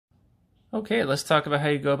Okay, let's talk about how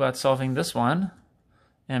you go about solving this one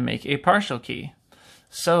and make a partial key.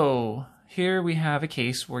 So here we have a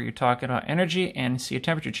case where you're talking about energy and see a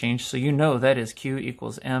temperature change, so you know that is Q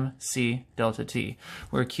equals mc delta T,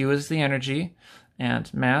 where Q is the energy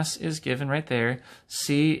and mass is given right there,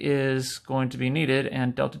 C is going to be needed,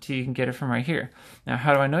 and delta T you can get it from right here. Now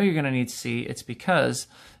how do I know you're going to need C? It's because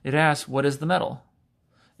it asks what is the metal.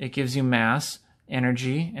 It gives you mass,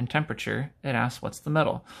 energy, and temperature. It asks what's the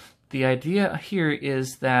metal. The idea here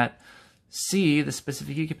is that C, the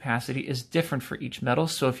specific heat capacity, is different for each metal.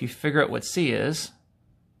 So if you figure out what C is,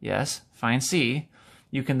 yes, find C,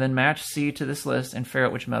 you can then match C to this list and figure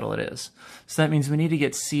out which metal it is. So that means we need to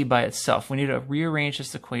get C by itself. We need to rearrange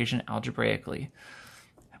this equation algebraically.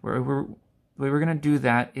 The way we're going to do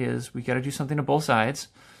that is we got to do something to both sides.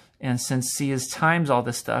 And since C is times all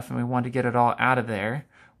this stuff and we want to get it all out of there,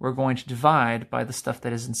 we're going to divide by the stuff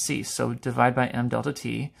that is in C. So divide by m delta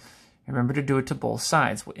T. Remember to do it to both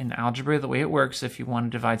sides. In algebra, the way it works, if you want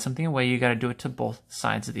to divide something away, you got to do it to both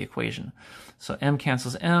sides of the equation. So m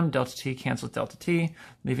cancels m, delta T cancels delta T,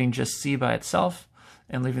 leaving just C by itself,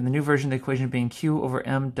 and leaving the new version of the equation being Q over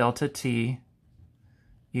m delta T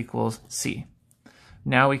equals C.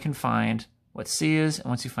 Now we can find what C is, and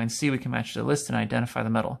once you find C, we can match the list and identify the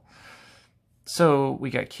metal. So we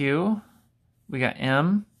got Q, we got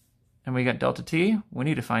m, and we got delta T. We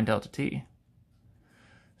need to find delta T.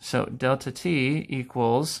 So delta T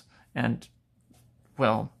equals, and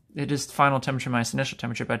well, it is final temperature minus initial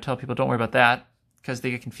temperature, but I tell people don't worry about that because they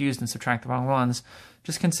get confused and subtract the wrong ones.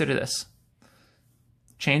 Just consider this.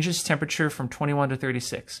 Changes temperature from 21 to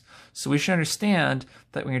 36. So we should understand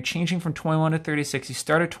that when you're changing from 21 to 36, you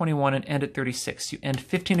start at 21 and end at 36. You end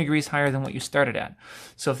 15 degrees higher than what you started at.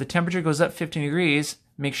 So if the temperature goes up 15 degrees,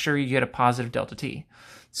 make sure you get a positive delta T.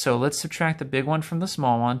 So let's subtract the big one from the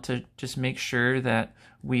small one to just make sure that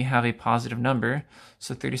we have a positive number.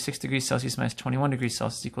 So 36 degrees Celsius minus 21 degrees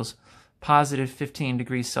Celsius equals positive 15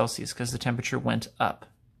 degrees Celsius because the temperature went up.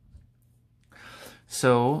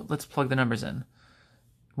 So let's plug the numbers in.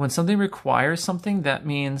 When something requires something, that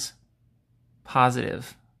means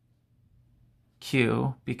positive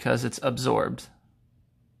Q because it's absorbed.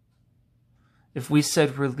 If we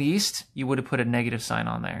said released, you would have put a negative sign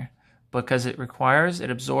on there. Because it requires,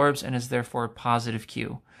 it absorbs, and is therefore positive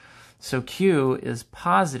Q. So Q is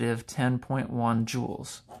positive 10.1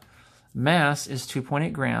 joules. Mass is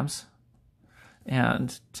 2.8 grams,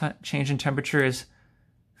 and change in temperature is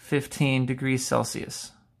 15 degrees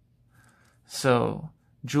Celsius. So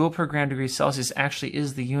joule per gram degree Celsius actually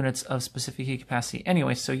is the units of specific heat capacity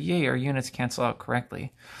anyway, so yay, our units cancel out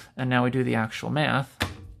correctly. And now we do the actual math.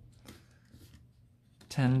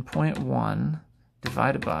 10.1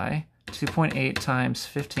 divided by 2.8 times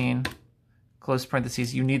 15, close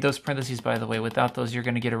parentheses. You need those parentheses, by the way. Without those, you're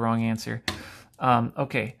going to get a wrong answer.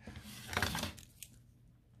 Okay.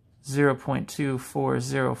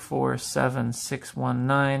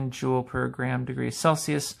 0.2404769 joule per gram degree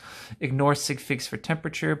Celsius. Ignore sig figs for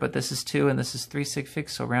temperature, but this is 2 and this is 3 sig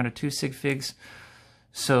figs, so round to 2 sig figs.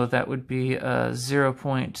 So that would be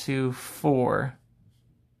 0.24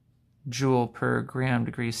 joule per gram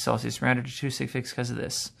degree Celsius, rounded to 2 sig figs because of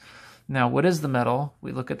this. Now, what is the metal?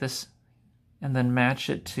 We look at this and then match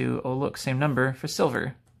it to, oh look, same number for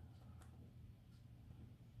silver.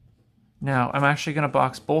 Now, I'm actually going to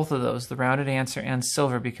box both of those, the rounded answer and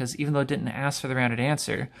silver, because even though it didn't ask for the rounded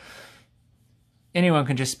answer, anyone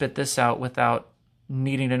can just spit this out without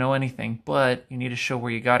needing to know anything, but you need to show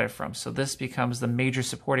where you got it from. So this becomes the major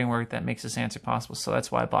supporting work that makes this answer possible, so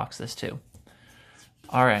that's why I boxed this too.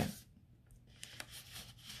 All right.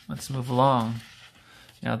 Let's move along.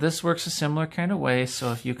 Now this works a similar kind of way,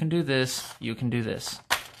 so if you can do this, you can do this.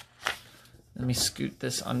 Let me scoot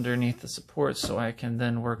this underneath the support so I can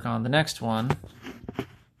then work on the next one.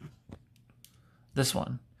 This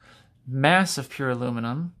one. Mass of pure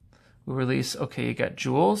aluminum will release, okay, you got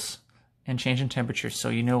joules and change in temperature. So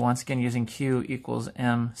you know once again using Q equals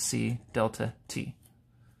mc delta T.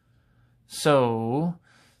 So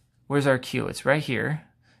where's our Q? It's right here.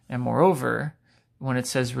 And moreover, when it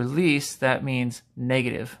says release, that means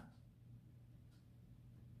negative.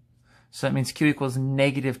 So that means Q equals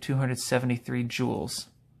negative 273 joules.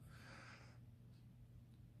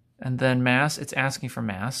 And then mass, it's asking for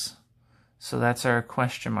mass. So that's our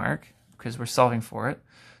question mark, because we're solving for it.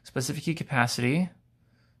 Specific heat capacity,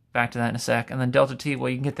 back to that in a sec. And then delta T,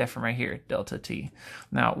 well, you can get that from right here, delta T.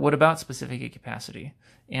 Now, what about specific heat capacity?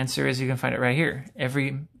 Answer is you can find it right here.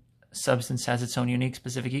 Every substance has its own unique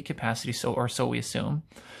specific heat capacity, so we assume.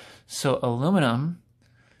 So aluminum,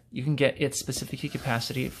 you can get its specific heat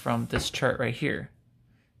capacity from this chart right here.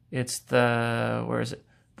 It's the, where is it?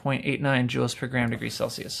 0.89 joules per gram degree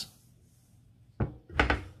Celsius.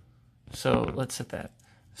 So let's set that.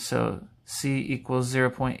 So C equals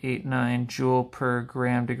 0.89 joule per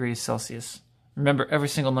gram degree Celsius. Remember, every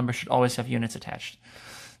single number should always have units attached.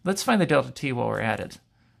 Let's find the delta T while we're at it.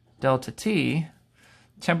 Delta T,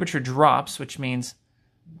 temperature drops, which means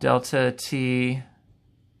delta T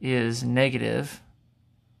is negative.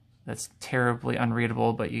 That's terribly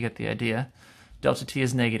unreadable, but you get the idea. Delta T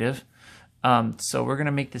is negative. So we're going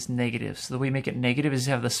to make this negative. So the way we make it negative is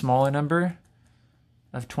you have the smaller number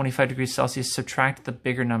of 25 degrees Celsius, subtract the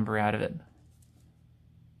bigger number out of it.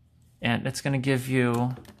 And it's going to give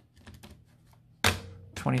you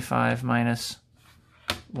 25 minus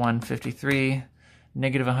 153,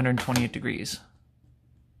 negative 128 degrees.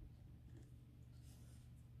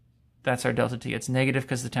 That's our delta T. It's negative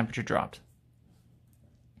because the temperature dropped.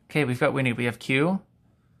 Okay, we've got what we need. We have Q,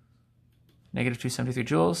 negative 273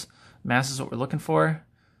 joules. Mass is what we're looking for.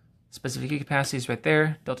 Specific heat capacity is right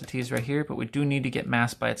there. Delta T is right here, but we do need to get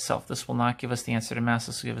mass by itself. This will not give us the answer to mass.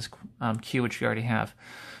 This will give us Q, which we already have.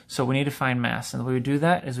 So we need to find mass. And the way we do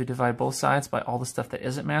that is we divide both sides by all the stuff that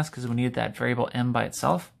isn't mass because we need that variable m by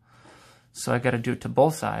itself. So I got to do it to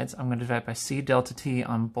both sides. I'm going to divide by C delta T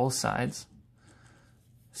on both sides.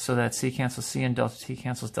 So that C cancels C and delta T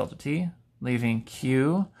cancels delta T, leaving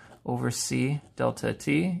Q over C delta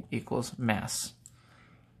T equals mass.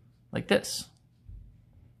 Like this.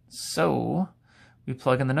 So we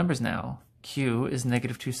plug in the numbers now. Q is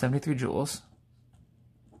negative 273 joules.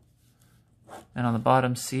 And on the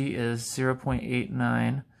bottom, C is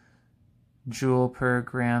 0.89 joule per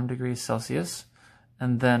gram degree Celsius.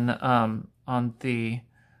 And then on the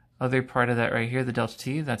other part of that right here, the delta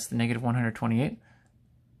T, that's the negative 128.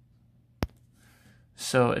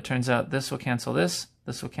 So it turns out this will cancel this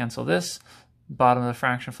will cancel this. Bottom of the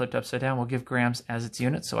fraction flipped upside down will give grams as its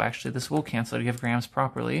unit, so actually this will cancel to give grams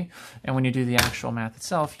properly. And when you do the actual math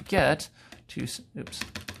itself, you get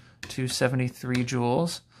 273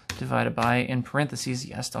 joules divided by, in parentheses,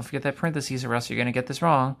 yes, don't forget that parentheses or else you're going to get this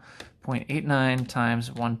wrong, 0.89 times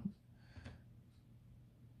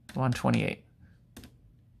 128.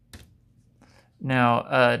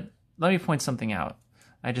 Now, let me point something out.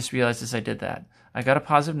 I just realized as I did that. I got a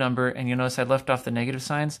positive number, and you notice I left off the negative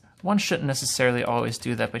signs. One shouldn't necessarily always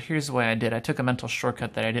do that, but here's the way I did. I took a mental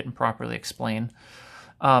shortcut that I didn't properly explain.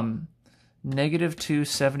 Negative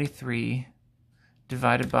 273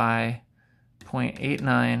 divided by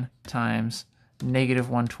 0.89 times negative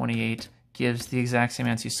 128 gives the exact same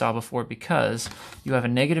answer you saw before because you have a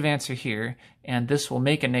negative answer here, and this will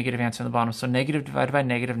make a negative answer on the bottom. So negative divided by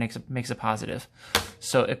negative makes a positive.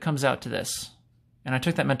 So it comes out to this. And I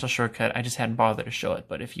took that mental shortcut, I just hadn't bothered to show it.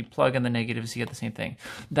 But if you plug in the negatives, you get the same thing.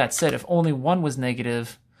 That said, if only one was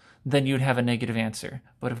negative, then you'd have a negative answer.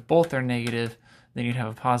 But if both are negative, then you'd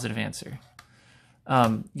have a positive answer.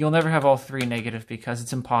 You'll never have all three negative because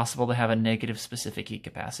it's impossible to have a negative specific heat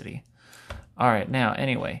capacity. All right, now,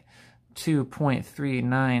 anyway,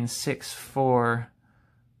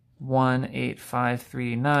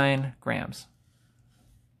 2.396418539 grams.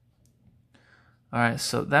 All right,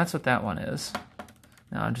 so that's what that one is.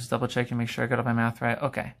 Now I'm just double checking to make sure I got all my math right.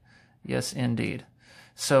 Okay, yes indeed.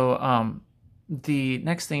 So the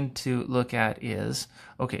next thing to look at is,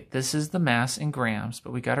 okay, this is the mass in grams,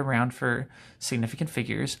 but we got to round for significant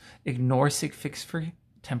figures. Ignore sig figs for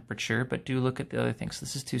temperature, but do look at the other things. So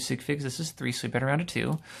this is 2 sig figs, this is 3, so we better round to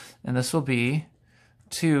 2. And this will be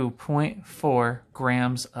 2.4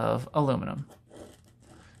 grams of aluminum.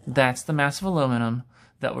 That's the mass of aluminum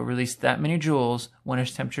that will release that many joules when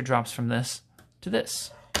its temperature drops from this to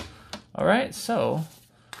this. All right, so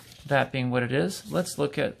that being what it is, let's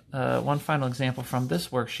look at one final example from this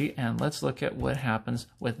worksheet, and let's look at what happens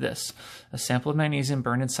with this. A sample of magnesium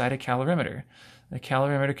burned inside a calorimeter. The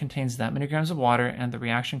calorimeter contains that many grams of water, and the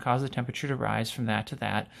reaction causes the temperature to rise from that to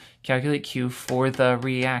that. Calculate Q for the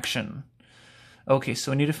reaction. Okay,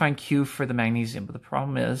 so we need to find Q for the magnesium, but the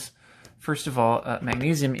problem is, first of all,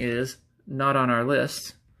 magnesium is not on our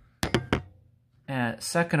list. And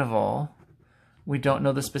second of all, we don't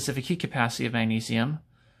know the specific heat capacity of magnesium.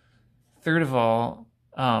 Third of all,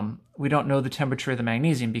 we don't know the temperature of the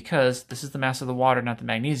magnesium because this is the mass of the water, not the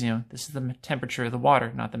magnesium. This is the temperature of the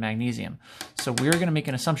water, not the magnesium. So we're going to make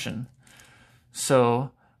an assumption.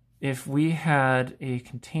 So if we had a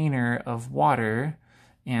container of water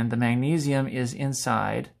and the magnesium is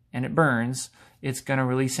inside and it burns, it's going to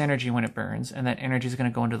release energy when it burns, and that energy is going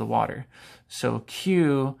to go into the water. So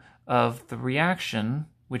Q of the reaction,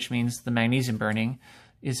 which means the magnesium burning,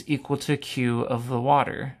 is equal to Q of the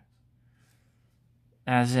water.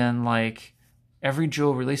 As in, like, every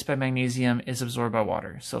joule released by magnesium is absorbed by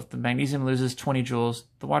water. So if the magnesium loses 20 joules,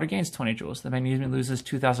 the water gains 20 joules. The magnesium loses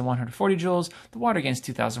 2,140 joules, the water gains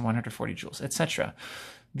 2,140 joules, etc.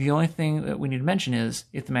 The only thing that we need to mention is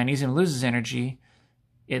if the magnesium loses energy,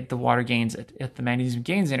 the water gains it. If the magnesium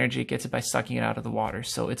gains energy, it gets it by sucking it out of the water.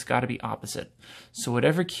 So it's got to be opposite. So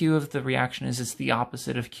whatever Q of the reaction is, it's the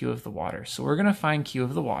opposite of Q of the water. So we're going to find Q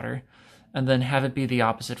of the water and then have it be the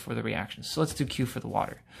opposite for the reaction. So let's do Q for the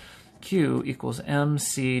water. Q equals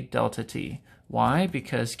mcΔT. Why?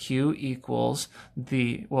 Because Q equals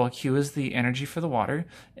Q is the energy for the water,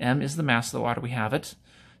 M is the mass of the water, we have it,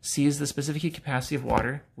 C is the specific heat capacity of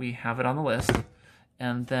water, we have it on the list,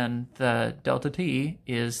 and then the delta T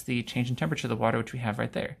is the change in temperature of the water, which we have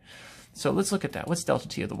right there. So let's look at that. What's delta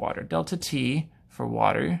T of the water? Delta T for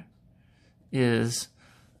water is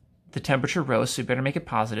the temperature rose, so we better make it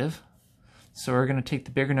positive. So we're going to take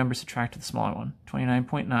the bigger number, subtract the smaller one.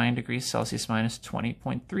 29.9 degrees Celsius minus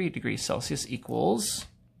 20.3 degrees Celsius equals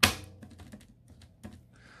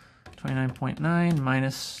 29.9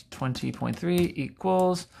 minus 20.3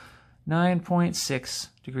 equals 9.6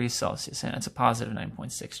 degrees Celsius. And it's a positive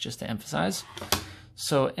 9.6, just to emphasize.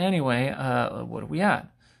 So anyway, what are we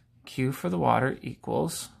at? Q for the water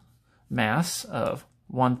equals mass of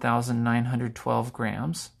 1,912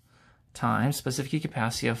 grams times specific heat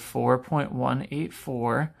capacity of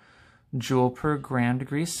 4.184 joule per gram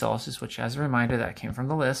degrees Celsius, which, as a reminder, that came from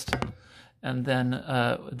the list. And then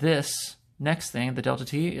this next thing, the delta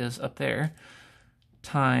T, is up there,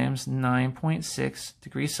 times 9.6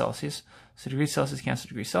 degrees Celsius. So degrees Celsius cancels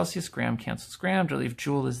degrees Celsius, gram cancels gram, to leave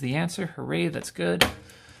joule is the answer. Hooray, that's good.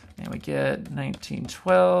 And we get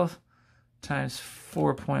 1912 times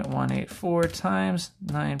 4.184 times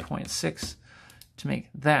 9.6 to make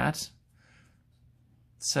that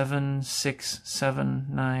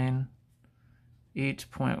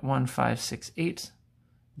 7,679.8.1568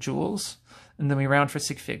 joules. And then we round for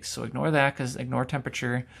sig figs. So ignore that, because ignore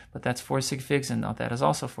temperature, but that's 4 sig figs, and that is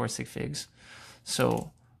also 4 sig figs.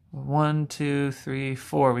 So 1, 2, 3,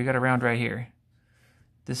 4, we got to round right here.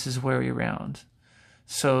 This is where we round.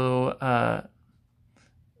 So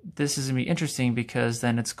this is going to be interesting, because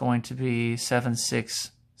then it's going to be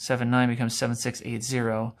 7,679 becomes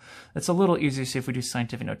 7,680. It's a little easier to see if we do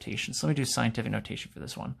scientific notation. So let me do scientific notation for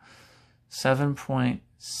this one.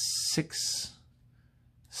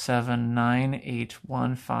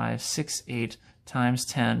 7.67981568 times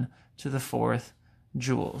 10 to the 4th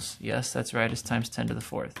joules. Yes, that's right, it's times 10 to the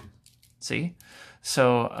 4th. See?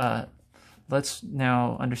 So let's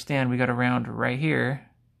now understand we got to round right here.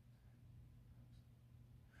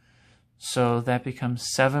 So that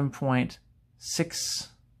becomes 7.6.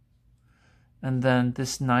 And then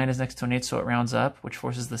this 9 is next to an 8, so it rounds up, which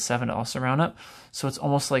forces the 7 to also round up. So it's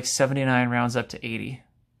almost like 79 rounds up to 80.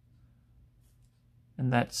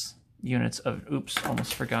 And that's units of, oops,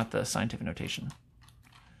 almost forgot the scientific notation.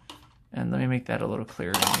 And let me make that a little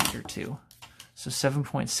clearer here too. So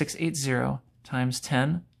 7.680 times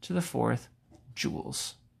 10 to the 4th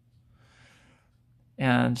joules.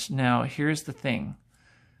 And now here's the thing.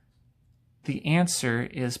 The answer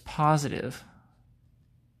is positive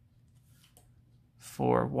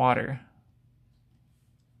for water,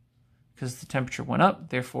 because the temperature went up,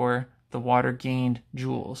 therefore the water gained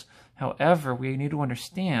joules. However, we need to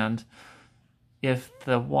understand if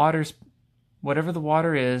the water's, whatever the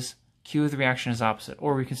water is, Q of the reaction is opposite.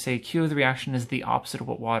 Or we can say Q of the reaction is the opposite of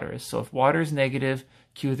what water is. So if water is negative,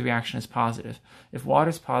 Q of the reaction is positive. If water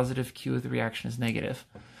is positive, Q of the reaction is negative.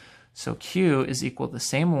 So Q is equal to the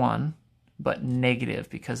same one, but negative,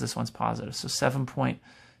 because this one's positive. So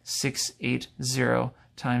 7.680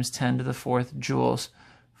 times 10 to the 4th joules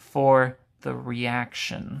for the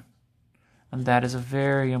reaction. And that is a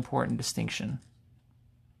very important distinction.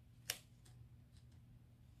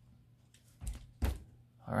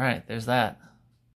 All right, there's that.